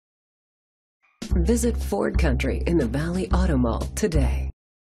Visit Ford Country in the Valley Auto Mall today.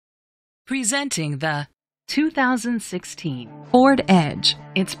 Presenting the 2016 Ford Edge.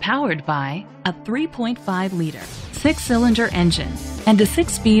 It's powered by a 3.5-liter, 6-cylinder engine and a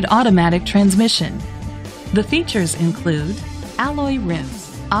 6-speed automatic transmission. The features include alloy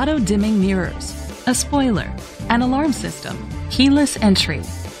rims, auto-dimming mirrors, a spoiler, an alarm system, keyless entry,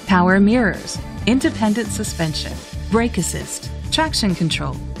 power mirrors, independent suspension, brake assist, traction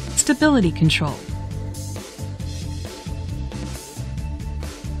control, stability control.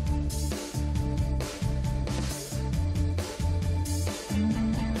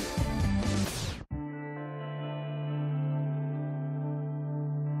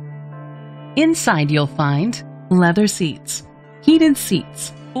 Inside you'll find leather seats, heated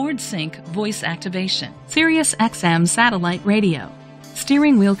seats, Ford Sync voice activation, Sirius XM satellite radio,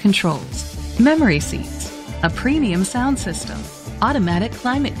 steering wheel controls, memory seats, a premium sound system, automatic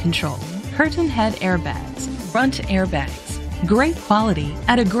climate control, curtain head airbags, front airbags. Great quality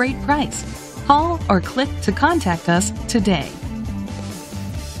at a great price. Call or click to contact us today.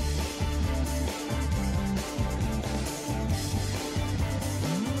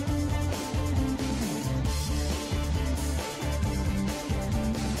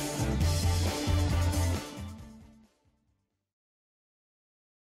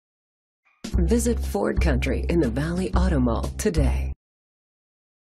 Visit Ford Country in the Valley Auto Mall today.